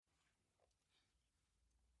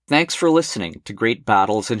Thanks for listening to Great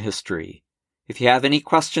Battles in History. If you have any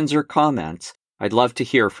questions or comments, I'd love to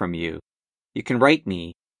hear from you. You can write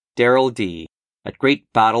me, Daryl D., at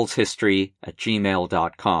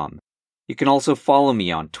greatbattleshistory@gmail.com. You can also follow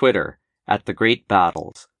me on Twitter,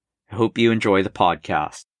 @TheGreatBattles. I hope you enjoy the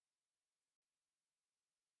podcast.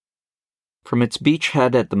 From its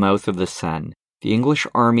beachhead at the mouth of the Seine, the English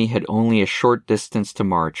army had only a short distance to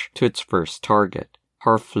march to its first target,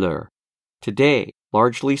 Harfleur. Today,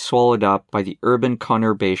 largely swallowed up by the urban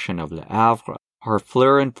conurbation of Le Havre,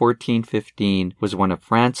 Harfleur in 1415 was one of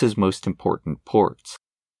France's most important ports.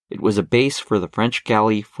 It was a base for the French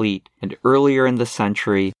galley fleet, and earlier in the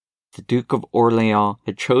century, the Duke of Orléans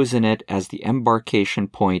had chosen it as the embarkation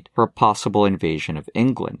point for a possible invasion of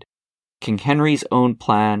England. King Henry's own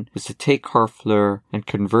plan was to take Harfleur and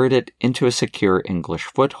convert it into a secure English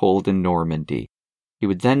foothold in Normandy. He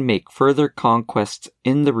would then make further conquests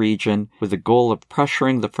in the region with the goal of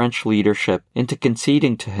pressuring the French leadership into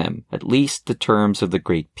conceding to him at least the terms of the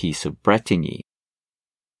Great Peace of Bretigny.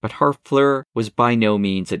 But Harfleur was by no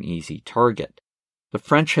means an easy target. The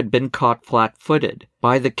French had been caught flat-footed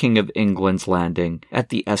by the King of England's landing at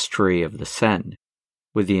the estuary of the Seine.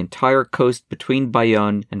 With the entire coast between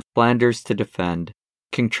Bayonne and Flanders to defend,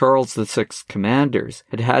 King Charles VI's commanders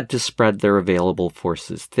had had to spread their available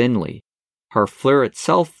forces thinly. Harfleur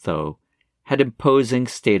itself, though, had imposing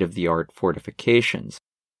state-of-the-art fortifications.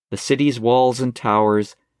 The city's walls and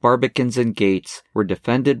towers, barbicans and gates were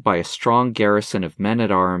defended by a strong garrison of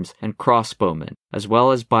men-at-arms and crossbowmen, as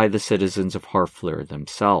well as by the citizens of Harfleur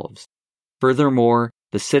themselves. Furthermore,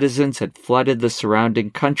 the citizens had flooded the surrounding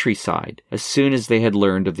countryside as soon as they had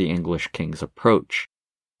learned of the English king's approach.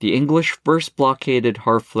 The English first blockaded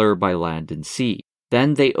Harfleur by land and sea.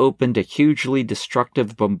 Then they opened a hugely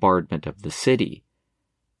destructive bombardment of the city.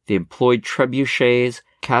 They employed trebuchets,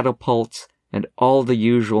 catapults, and all the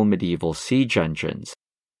usual medieval siege engines.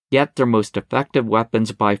 Yet their most effective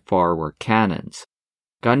weapons by far were cannons.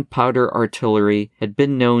 Gunpowder artillery had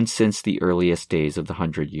been known since the earliest days of the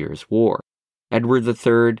 100 Years' War. Edward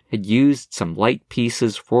III had used some light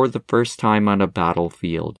pieces for the first time on a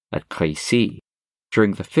battlefield at Crécy.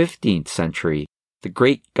 During the 15th century, the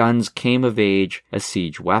great guns came of age as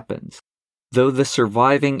siege weapons. Though the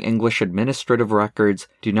surviving English administrative records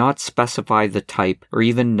do not specify the type or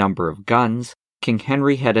even number of guns, King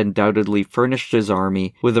Henry had undoubtedly furnished his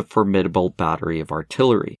army with a formidable battery of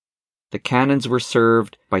artillery. The cannons were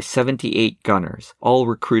served by 78 gunners, all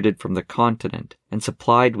recruited from the continent, and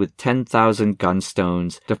supplied with 10,000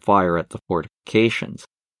 gunstones to fire at the fortifications.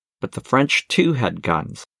 But the French too had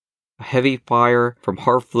guns. A heavy fire from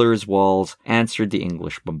Harfleur's walls answered the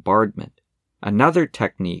English bombardment. Another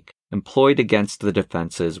technique employed against the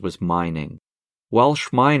defenses was mining.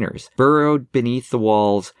 Welsh miners burrowed beneath the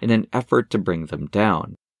walls in an effort to bring them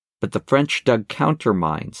down, but the French dug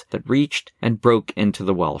countermines that reached and broke into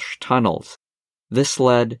the Welsh tunnels. This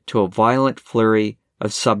led to a violent flurry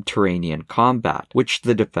of subterranean combat, which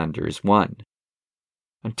the defenders won.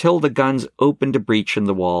 Until the guns opened a breach in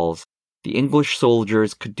the walls, the English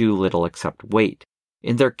soldiers could do little except wait,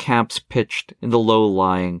 in their camps pitched in the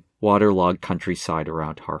low-lying, waterlogged countryside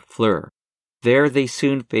around Harfleur. There they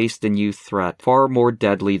soon faced a new threat far more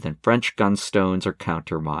deadly than French gunstones or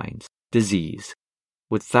countermines: disease.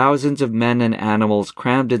 With thousands of men and animals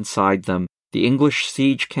crammed inside them, the English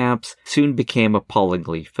siege camps soon became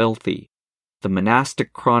appallingly filthy. The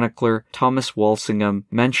monastic chronicler Thomas Walsingham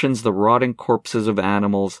mentions the rotting corpses of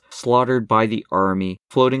animals slaughtered by the army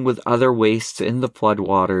floating with other wastes in the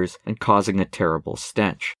floodwaters and causing a terrible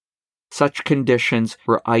stench. Such conditions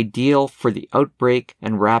were ideal for the outbreak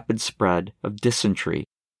and rapid spread of dysentery.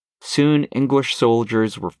 Soon English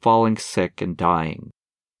soldiers were falling sick and dying.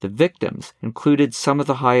 The victims included some of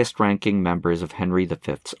the highest-ranking members of Henry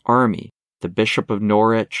V's army: the Bishop of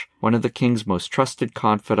Norwich, one of the king's most trusted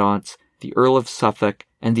confidants, the Earl of Suffolk,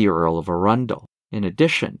 and the Earl of Arundel. In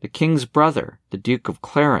addition, the king's brother, the Duke of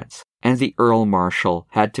Clarence, and the Earl Marshal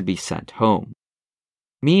had to be sent home.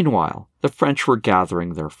 Meanwhile, the French were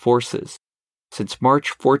gathering their forces. Since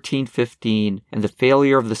March 1415 and the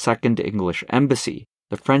failure of the Second English Embassy,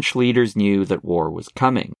 the French leaders knew that war was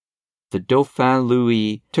coming. The Dauphin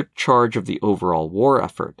Louis took charge of the overall war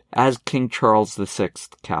effort as King Charles VI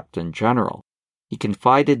Captain General. He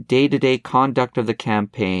confided day-to-day conduct of the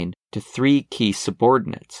campaign to three key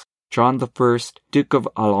subordinates: John I, Duke of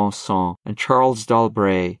Alençon, and Charles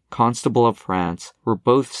d'Albret, Constable of France, were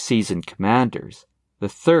both seasoned commanders. The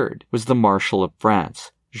third was the Marshal of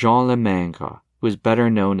France, Jean Le Mangre, who was better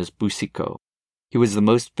known as Boucicaut. He was the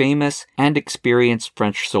most famous and experienced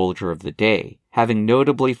French soldier of the day, having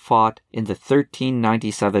notably fought in the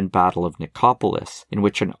 1397 Battle of Nicopolis, in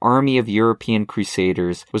which an army of European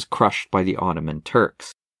crusaders was crushed by the Ottoman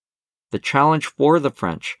Turks. The challenge for the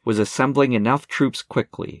French was assembling enough troops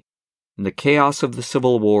quickly. In the chaos of the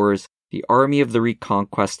civil wars, the Army of the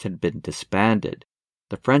Reconquest had been disbanded.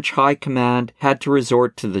 The French High Command had to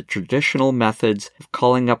resort to the traditional methods of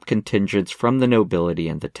calling up contingents from the nobility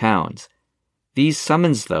and the towns. These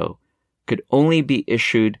summons, though, could only be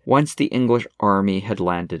issued once the English army had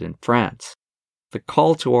landed in France. The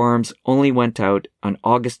call to arms only went out on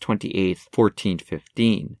August 28,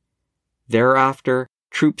 1415. Thereafter,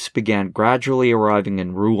 troops began gradually arriving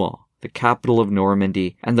in Rouen, the capital of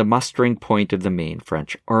Normandy and the mustering point of the main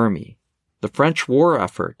French army. The French war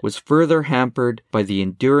effort was further hampered by the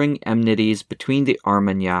enduring enmities between the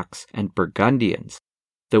Armagnacs and Burgundians.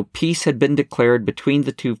 Though peace had been declared between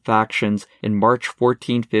the two factions in March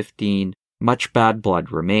 1415, much bad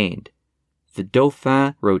blood remained. The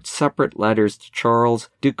Dauphin wrote separate letters to Charles,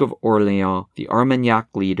 Duke of Orléans, the Armagnac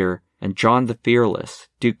leader, and John the Fearless,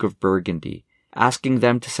 Duke of Burgundy, asking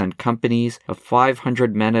them to send companies of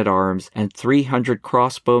 500 men-at-arms and 300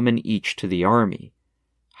 crossbowmen each to the army.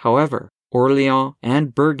 However, Orléans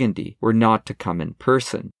and Burgundy were not to come in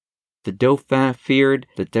person. The Dauphin feared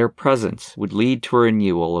that their presence would lead to a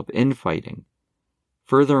renewal of infighting.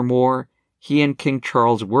 Furthermore, he and King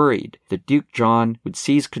Charles worried that Duke John would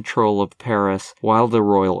seize control of Paris while the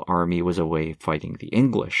royal army was away fighting the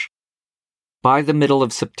English. By the middle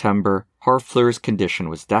of September, Harfleur's condition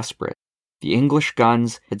was desperate. The English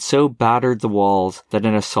guns had so battered the walls that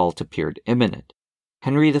an assault appeared imminent.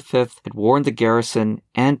 Henry V had warned the garrison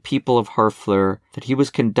and people of Harfleur that he was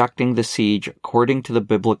conducting the siege according to the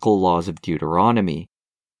biblical laws of Deuteronomy.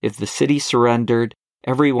 If the city surrendered,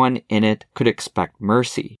 everyone in it could expect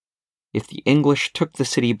mercy. If the English took the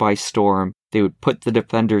city by storm, they would put the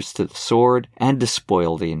defenders to the sword and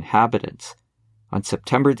despoil the inhabitants. On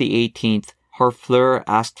September the 18th, Harfleur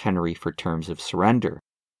asked Henry for terms of surrender.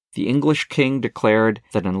 The English king declared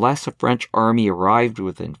that unless a French army arrived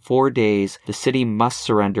within 4 days, the city must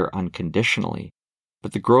surrender unconditionally.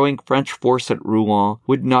 But the growing French force at Rouen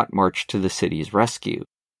would not march to the city's rescue.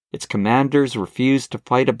 Its commanders refused to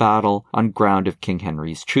fight a battle on ground of King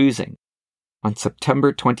Henry's choosing. On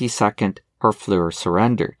September 22nd, Harfleur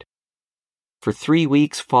surrendered. For 3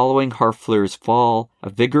 weeks following Harfleur's fall, a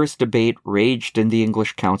vigorous debate raged in the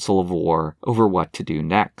English Council of War over what to do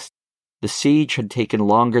next. The siege had taken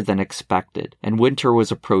longer than expected, and winter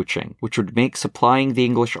was approaching, which would make supplying the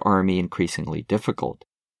English army increasingly difficult.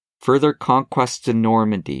 Further conquests in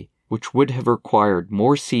Normandy, which would have required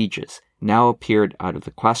more sieges, now appeared out of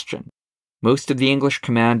the question. Most of the English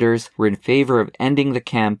commanders were in favor of ending the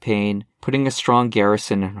campaign, putting a strong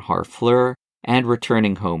garrison in Harfleur, and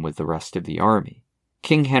returning home with the rest of the army.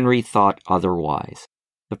 King Henry thought otherwise.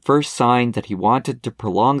 The first sign that he wanted to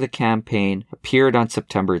prolong the campaign appeared on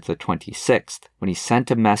September the 26th, when he sent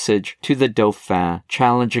a message to the Dauphin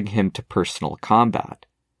challenging him to personal combat.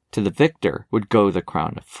 To the victor would go the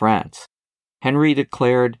crown of France. Henry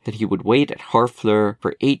declared that he would wait at Harfleur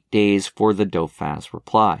for 8 days for the Dauphin's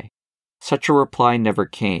reply. Such a reply never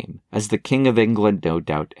came, as the King of England no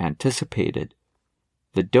doubt anticipated.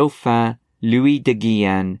 The Dauphin, Louis de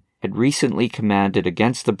Guyenne, had recently commanded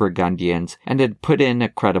against the Burgundians and had put in a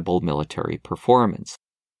credible military performance.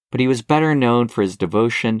 But he was better known for his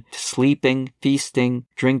devotion to sleeping, feasting,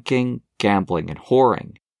 drinking, gambling, and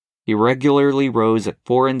whoring. He regularly rose at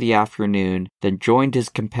 4 p.m, then joined his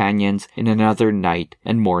companions in another night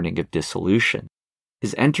and morning of dissolution.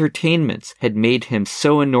 His entertainments had made him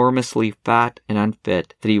so enormously fat and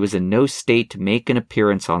unfit that he was in no state to make an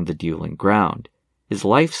appearance on the dueling ground. His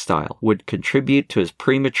lifestyle would contribute to his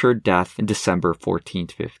premature death in December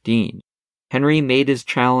 1415. Henry made his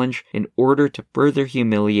challenge in order to further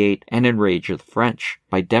humiliate and enrage the French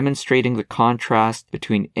by demonstrating the contrast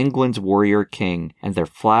between England's warrior king and their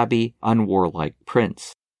flabby, unwarlike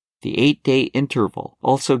prince. The 8-day interval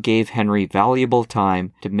also gave Henry valuable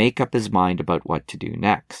time to make up his mind about what to do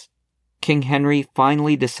next. King Henry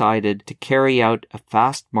finally decided to carry out a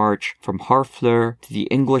fast march from Harfleur to the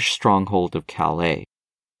English stronghold of Calais.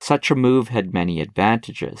 Such a move had many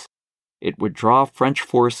advantages. It would draw French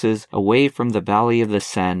forces away from the valley of the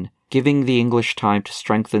Seine, giving the English time to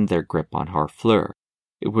strengthen their grip on Harfleur.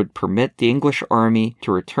 It would permit the English army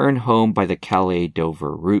to return home by the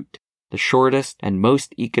Calais-Dover route, the shortest and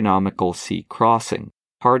most economical sea crossing,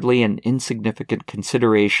 hardly an insignificant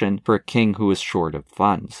consideration for a king who was short of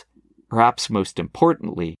funds. Perhaps most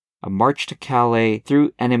importantly, a march to Calais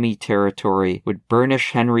through enemy territory would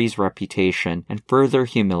burnish Henry's reputation and further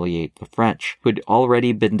humiliate the French, who had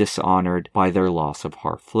already been dishonored by their loss of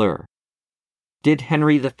Harfleur. Did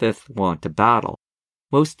Henry V want a battle?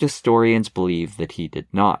 Most historians believe that he did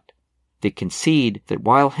not. They concede that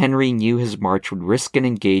while Henry knew his march would risk an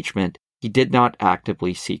engagement, he did not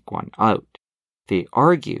actively seek one out. They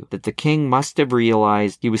argue that the king must have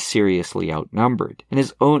realized he was seriously outnumbered, and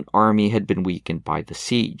his own army had been weakened by the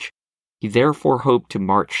siege. He therefore hoped to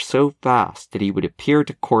march so fast that he would appear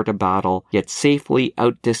to court a battle, yet safely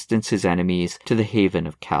outdistance his enemies to the haven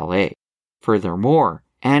of Calais. Furthermore,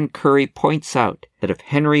 Anne Curry points out that if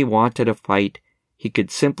Henry wanted a fight, he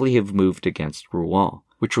could simply have moved against Rouen,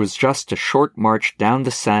 which was just a short march down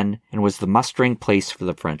the Seine and was the mustering place for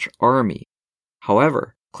the French army.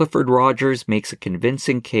 However, Clifford Rogers makes a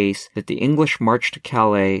convincing case that the English march to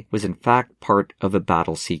Calais was in fact part of a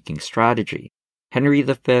battle-seeking strategy. Henry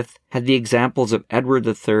V had the examples of Edward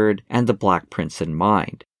III and the Black Prince in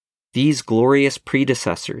mind. These glorious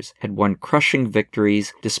predecessors had won crushing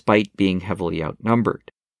victories despite being heavily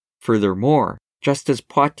outnumbered. Furthermore, just as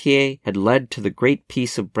Poitiers had led to the Great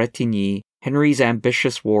Peace of Bretigny, Henry's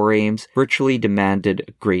ambitious war aims virtually demanded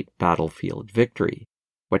a great battlefield victory.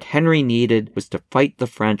 What Henry needed was to fight the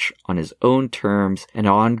French on his own terms and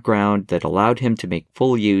on ground that allowed him to make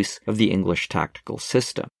full use of the English tactical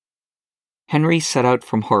system. Henry set out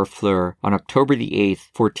from Harfleur on October 8,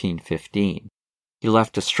 1415. He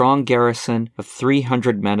left a strong garrison of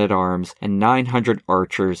 300 men-at-arms and 900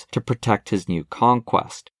 archers to protect his new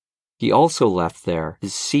conquest. He also left there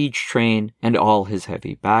his siege train and all his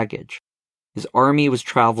heavy baggage. His army was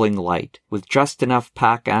traveling light, with just enough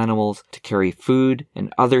pack animals to carry food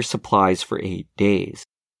and other supplies for 8 days.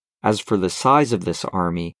 As for the size of this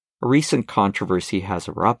army, a recent controversy has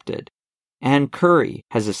erupted. Anne Curry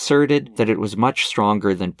has asserted that it was much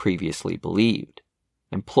stronger than previously believed.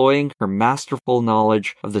 Employing her masterful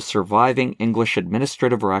knowledge of the surviving English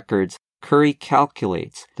administrative records, Curry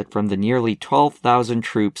calculates that from the nearly 12,000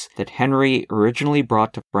 troops that Henry originally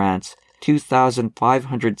brought to France,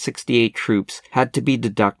 2,568 troops had to be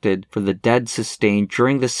deducted for the dead sustained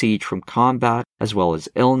during the siege from combat, as well as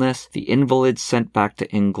illness, the invalids sent back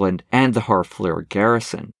to England, and the Harfleur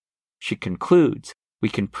garrison. She concludes, we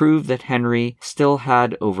can prove that Henry still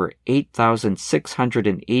had over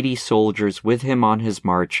 8,680 soldiers with him on his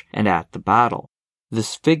march and at the battle.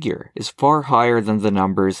 This figure is far higher than the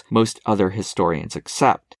numbers most other historians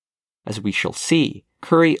accept. As we shall see,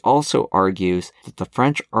 Curry also argues that the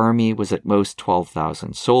French army was at most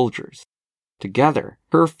 12,000 soldiers. Together,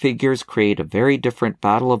 her figures create a very different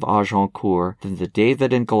Battle of Agincourt than the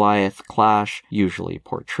David and Goliath clash usually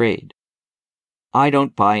portrayed. I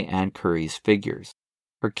don't buy Anne Curry's figures.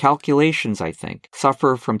 Her calculations, I think,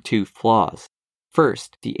 suffer from 2 flaws.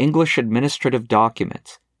 First, the English administrative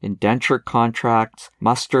documents, indenture contracts,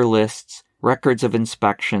 muster lists, records of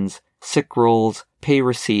inspections, sick rolls, pay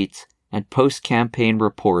receipts, and post-campaign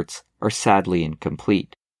reports are sadly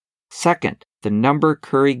incomplete. Second, the number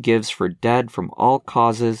Curry gives for dead from all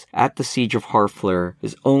causes at the siege of Harfleur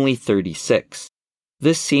is only 36.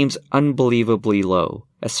 This seems unbelievably low,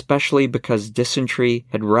 especially because dysentery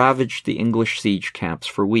had ravaged the English siege camps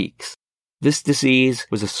for weeks. This disease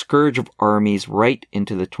was a scourge of armies right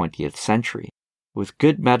into the 20th century. With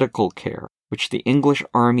good medical care, which the English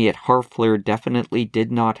army at Harfleur definitely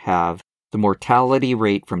did not have, the mortality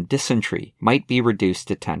rate from dysentery might be reduced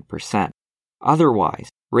to 10%. Otherwise,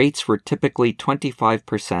 rates were typically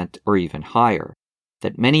 25% or even higher.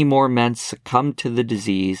 That many more men succumbed to the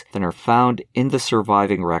disease than are found in the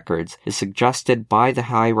surviving records is suggested by the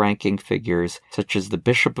high-ranking figures such as the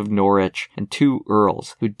Bishop of Norwich and 2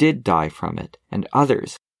 earls who did die from it, and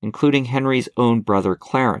others, including Henry's own brother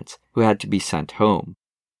Clarence, who had to be sent home.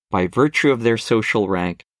 By virtue of their social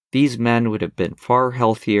rank, these men would have been far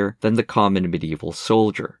healthier than the common medieval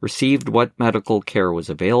soldier, received what medical care was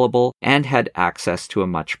available, and had access to a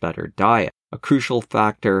much better diet, a crucial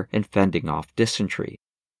factor in fending off dysentery.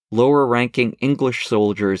 Lower-ranking English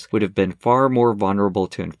soldiers would have been far more vulnerable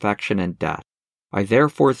to infection and death. I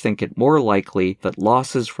therefore think it more likely that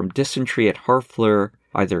losses from dysentery at Harfleur,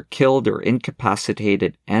 either killed or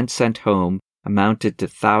incapacitated and sent home, amounted to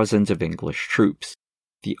thousands of English troops.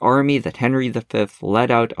 The army that Henry V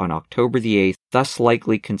led out on October 8 thus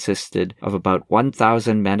likely consisted of about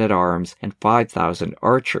 1,000 men-at-arms and 5,000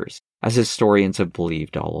 archers, as historians have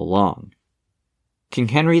believed all along. King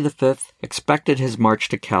Henry V expected his march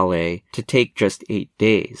to Calais to take just 8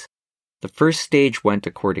 days. The first stage went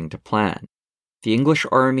according to plan. The English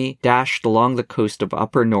army dashed along the coast of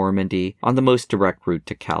Upper Normandy on the most direct route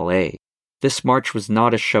to Calais. This march was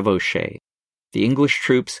not a chevauchée. The English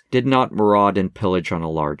troops did not maraud and pillage on a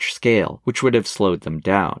large scale, which would have slowed them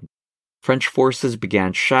down. French forces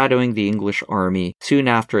began shadowing the English army soon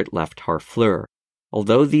after it left Harfleur.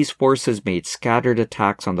 Although these forces made scattered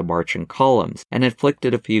attacks on the marching columns and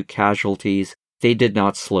inflicted a few casualties, they did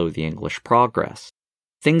not slow the English progress.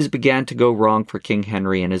 Things began to go wrong for King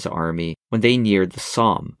Henry and his army when they neared the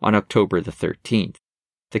Somme on October the 13th.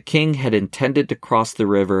 The king had intended to cross the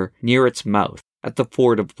river near its mouth at the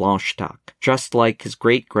ford of Blanchetaque, just like his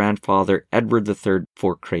great-grandfather Edward III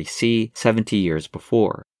Fort Crécy 70 years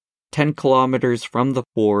before. 10 kilometers from the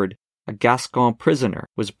ford, a Gascon prisoner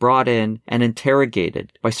was brought in and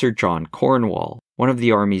interrogated by Sir John Cornwall, one of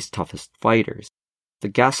the army's toughest fighters. The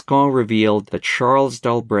Gascon revealed that Charles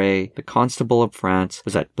d'Albret, the Constable of France,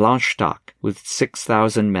 was at Blanchetaque with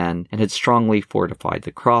 6,000 men and had strongly fortified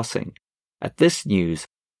the crossing. At this news,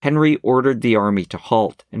 Henry ordered the army to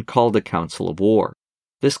halt and called a council of war.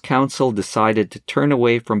 This council decided to turn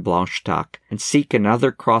away from Blanchetaque and seek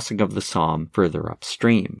another crossing of the Somme further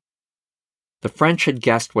upstream. The French had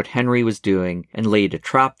guessed what Henry was doing and laid a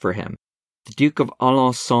trap for him. The Duke of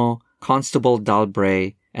Alençon, Constable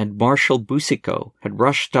d'Albret, and Marshal Boucicaut had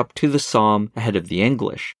rushed up to the Somme ahead of the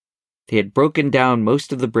English. They had broken down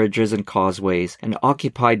most of the bridges and causeways and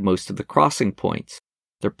occupied most of the crossing points.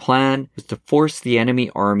 Their plan was to force the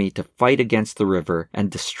enemy army to fight against the river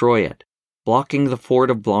and destroy it. Blocking the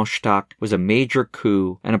ford of Blanchetaque was a major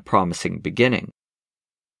coup and a promising beginning.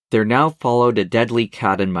 There now followed a deadly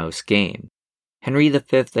cat-and-mouse game. Henry V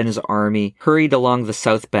and his army hurried along the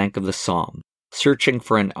south bank of the Somme, searching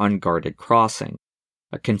for an unguarded crossing.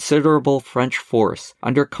 A considerable French force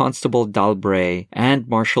under Constable d'Albret and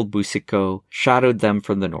Marshal Boucicaut shadowed them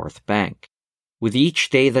from the north bank. With each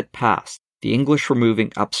day that passed, the English were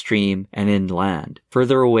moving upstream and inland,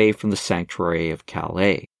 further away from the sanctuary of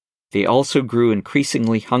Calais. They also grew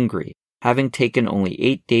increasingly hungry, having taken only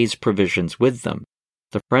 8 days' provisions with them.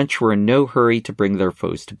 The French were in no hurry to bring their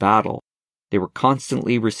foes to battle. They were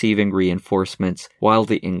constantly receiving reinforcements while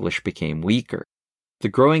the English became weaker. The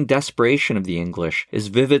growing desperation of the English is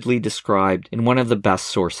vividly described in one of the best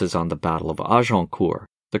sources on the Battle of Agincourt,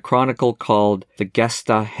 the chronicle called the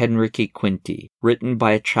Gesta Henrici Quinti, written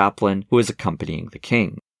by a chaplain who was accompanying the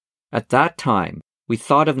king. At that time, we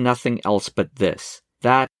thought of nothing else but this,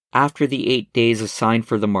 that, after the 8 days assigned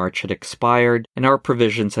for the march had expired and our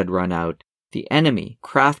provisions had run out, the enemy,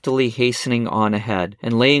 craftily hastening on ahead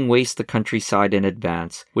and laying waste the countryside in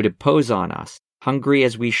advance, would impose on us, hungry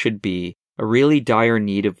as we should be, a really dire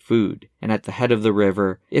need of food, and at the head of the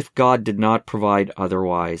river, if God did not provide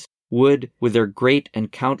otherwise, would, with their great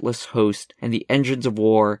and countless host and the engines of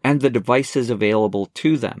war and the devices available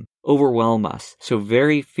to them, overwhelm us, so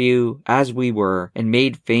very few as we were, and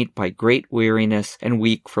made faint by great weariness and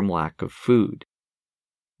weak from lack of food.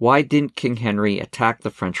 Why didn't King Henry attack the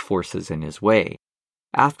French forces in his way?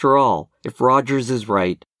 After all, if Rogers is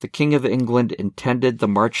right, the King of England intended the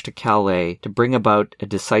march to Calais to bring about a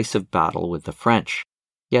decisive battle with the French.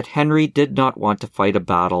 Yet Henry did not want to fight a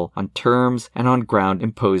battle on terms and on ground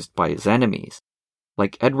imposed by his enemies.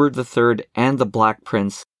 Like Edward III and the Black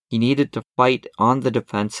Prince, he needed to fight on the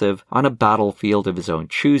defensive on a battlefield of his own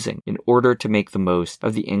choosing in order to make the most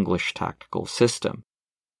of the English tactical system.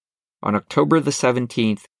 On October the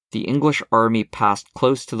 17th, the English army passed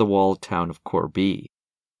close to the walled town of Corbie.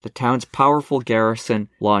 The town's powerful garrison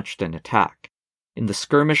launched an attack. In the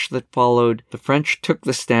skirmish that followed, the French took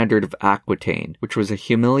the standard of Aquitaine, which was a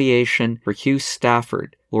humiliation for Hugh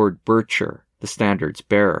Stafford, Lord Berkshire, the standard's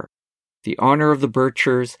bearer. The honor of the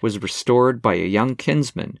Berkshires was restored by a young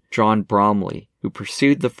kinsman, John Bromley, who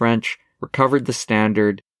pursued the French, recovered the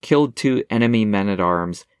standard, killed 2 enemy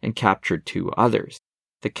men-at-arms, and captured 2 others.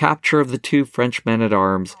 The capture of the 2 French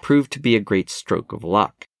men-at-arms proved to be a great stroke of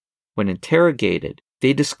luck. When interrogated,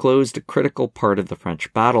 they disclosed a critical part of the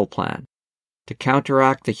French battle plan. To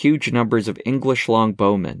counteract the huge numbers of English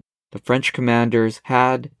longbowmen, the French commanders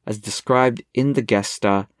had, as described in the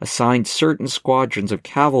Gesta, assigned certain squadrons of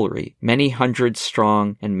cavalry, many hundreds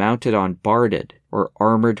strong and mounted on barded, or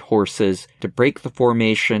armored horses, to break the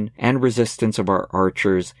formation and resistance of our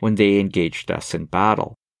archers when they engaged us in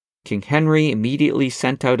battle. King Henry immediately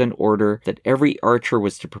sent out an order that every archer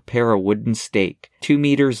was to prepare a wooden stake, 2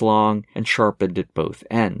 meters long and sharpened at both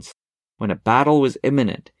ends. When a battle was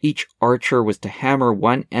imminent, each archer was to hammer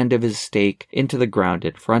one end of his stake into the ground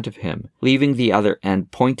in front of him, leaving the other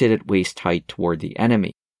end pointed at waist height toward the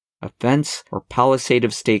enemy. A fence or palisade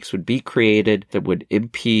of stakes would be created that would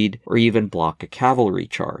impede or even block a cavalry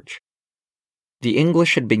charge. The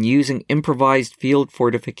English had been using improvised field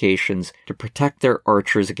fortifications to protect their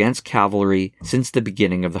archers against cavalry since the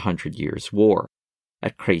beginning of the 100 Years' War.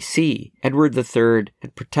 At Crécy, Edward III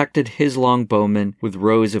had protected his longbowmen with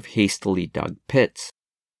rows of hastily dug pits.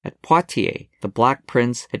 At Poitiers, the Black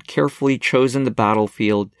Prince had carefully chosen the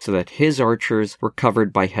battlefield so that his archers were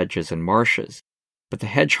covered by hedges and marshes. But the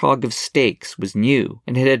hedgehog of stakes was new,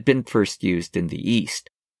 and it had been first used in the east.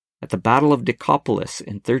 At the Battle of Nicopolis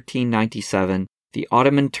in 1397, the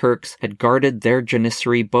Ottoman Turks had guarded their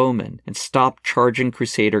Janissary bowmen and stopped charging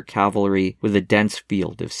Crusader cavalry with a dense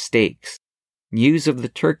field of stakes. News of the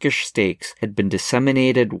Turkish stakes had been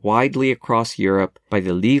disseminated widely across Europe by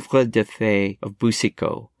the Livre de Faits of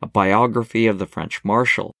Boucicaut, a biography of the French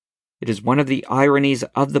marshal. It is one of the ironies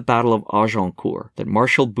of the Battle of Agincourt that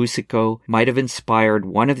Marshal Boucicaut might have inspired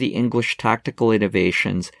one of the English tactical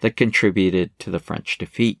innovations that contributed to the French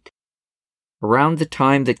defeat. Around the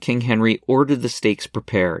time that King Henry ordered the stakes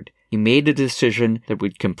prepared, he made a decision that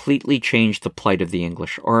would completely change the plight of the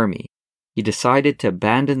English army. He decided to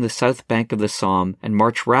abandon the south bank of the Somme and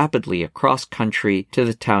march rapidly across country to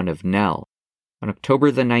the town of Nesle. On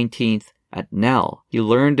October the 19th, at Nesle, he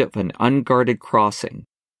learned of an unguarded crossing.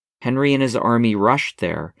 Henry and his army rushed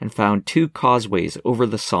there and found 2 causeways over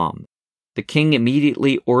the Somme. The king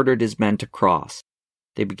immediately ordered his men to cross.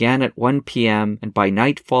 They began at 1 p.m., and by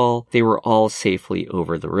nightfall they were all safely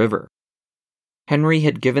over the river. Henry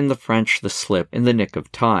had given the French the slip in the nick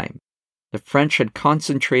of time. The French had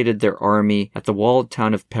concentrated their army at the walled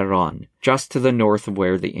town of Péronne, just to the north of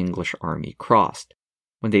where the English army crossed.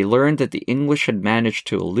 When they learned that the English had managed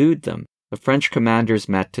to elude them, the French commanders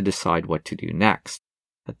met to decide what to do next.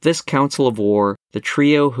 At this council of war, the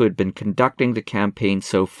trio who had been conducting the campaign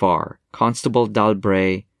so far, Constable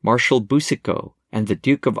d'Albret, Marshal Boucicaut, and the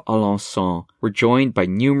Duke of Alençon, were joined by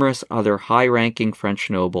numerous other high-ranking French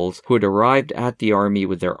nobles who had arrived at the army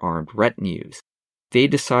with their armed retinues. They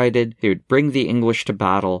decided they would bring the English to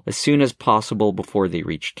battle as soon as possible before they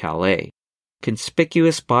reached Calais.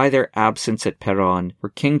 Conspicuous by their absence at Péronne were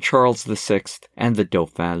King Charles VI and the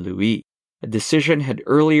Dauphin Louis. A decision had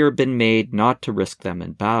earlier been made not to risk them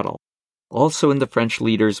in battle. Also in the French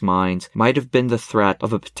leaders' minds might have been the threat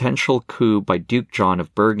of a potential coup by Duke John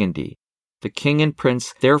of Burgundy. The king and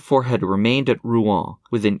prince therefore had remained at Rouen,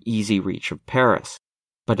 within easy reach of Paris.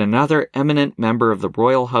 But another eminent member of the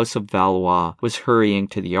royal house of Valois was hurrying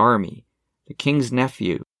to the army. The king's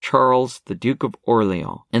nephew, Charles, the Duke of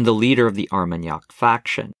Orleans, and the leader of the Armagnac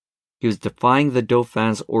faction. He was defying the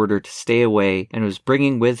Dauphin's order to stay away and was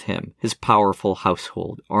bringing with him his powerful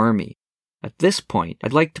household army. At this point,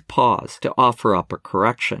 I'd like to pause to offer up a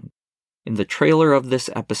correction. In the trailer of this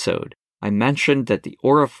episode, I mentioned that the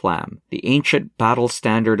oriflamme, the ancient battle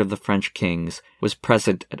standard of the French kings, was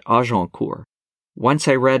present at Agincourt. Once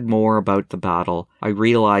I read more about the battle, I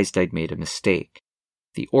realized I'd made a mistake.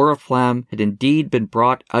 The oriflamme had indeed been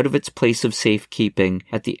brought out of its place of safekeeping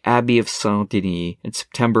at the Abbey of Saint-Denis in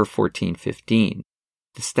September 1415.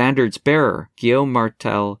 The standard's bearer, Guillaume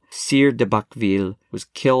Martel, Sire de Bacqueville, was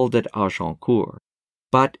killed at Agincourt.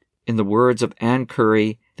 But, in the words of Anne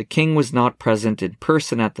Curry, the king was not present in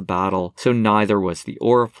person at the battle, so neither was the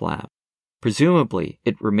oriflamme. Presumably,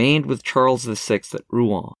 it remained with Charles VI at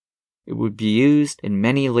Rouen. It would be used in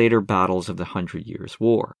many later battles of the 100 Years'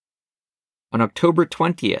 War. On October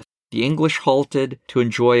 20th, the English halted to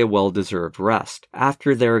enjoy a well-deserved rest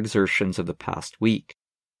after their exertions of the past week.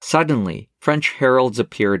 Suddenly, French heralds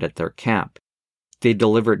appeared at their camp. They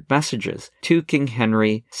delivered messages to King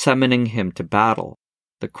Henry, summoning him to battle.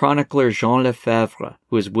 The chronicler Jean Lefebvre,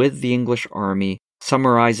 who was with the English army,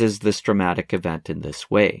 summarizes this dramatic event in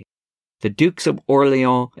this way. The Dukes of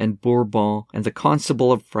Orleans and Bourbon and the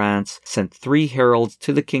Constable of France sent 3 heralds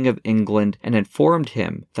to the King of England and informed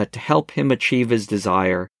him that to help him achieve his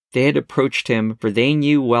desire, they had approached him, for they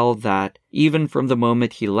knew well that, even from the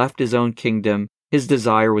moment he left his own kingdom, his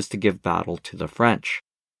desire was to give battle to the French.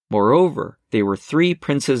 Moreover, they were 3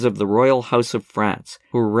 princes of the royal house of France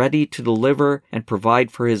who were ready to deliver and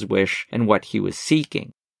provide for his wish and what he was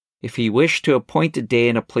seeking. If he wished to appoint a day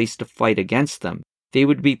and a place to fight against them, they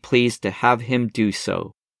would be pleased to have him do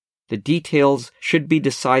so. The details should be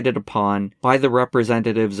decided upon by the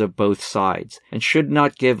representatives of both sides, and should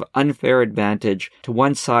not give unfair advantage to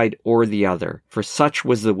one side or the other, for such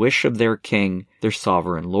was the wish of their king, their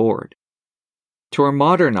sovereign lord. To our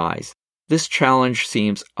modern eyes, this challenge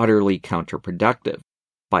seems utterly counterproductive.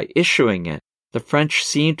 By issuing it, the French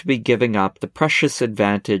seem to be giving up the precious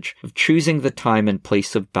advantage of choosing the time and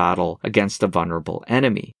place of battle against a vulnerable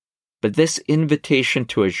enemy. But this invitation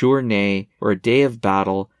to a journée, or a day of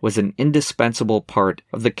battle, was an indispensable part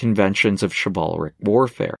of the conventions of chivalric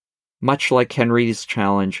warfare, much like Henry's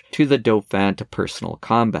challenge to the Dauphin to personal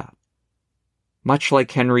combat.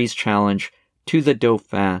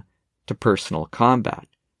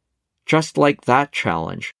 Just like that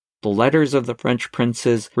challenge, The letters of the French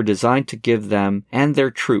princes were designed to give them and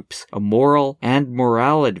their troops a moral and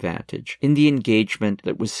morale advantage in the engagement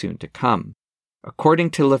that was soon to come.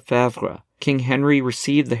 According to Lefebvre, King Henry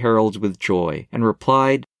received the heralds with joy and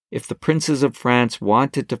replied, if the princes of France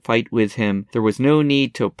wanted to fight with him, there was no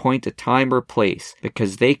need to appoint a time or place,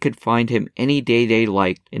 because they could find him any day they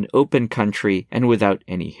liked in open country and without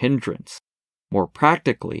any hindrance. More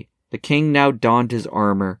practically, the king now donned his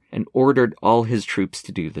armor and ordered all his troops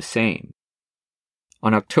to do the same.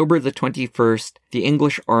 On October the 21st, the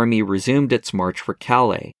English army resumed its march for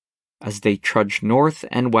Calais. As they trudged north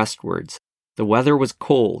and westwards, the weather was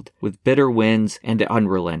cold, with bitter winds and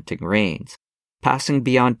unrelenting rains. Passing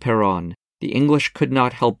beyond Péronne, the English could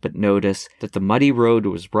not help but notice that the muddy road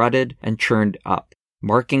was rutted and churned up,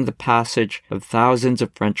 marking the passage of thousands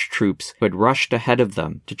of French troops who had rushed ahead of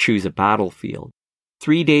them to choose a battlefield.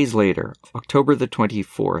 3 days later, October the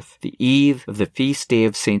 24th, the eve of the feast day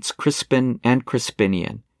of Saints Crispin and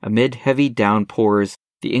Crispinian, amid heavy downpours,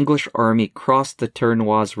 the English army crossed the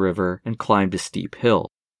Ternoise River and climbed a steep hill.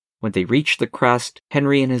 When they reached the crest,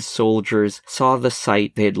 Henry and his soldiers saw the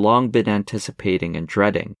sight they had long been anticipating and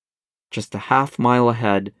dreading. Just a half-mile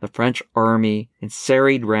ahead, the French army, in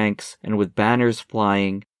serried ranks and with banners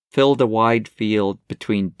flying, filled a wide field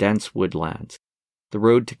between dense woodlands. The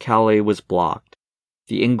road to Calais was blocked.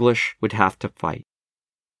 The English would have to fight.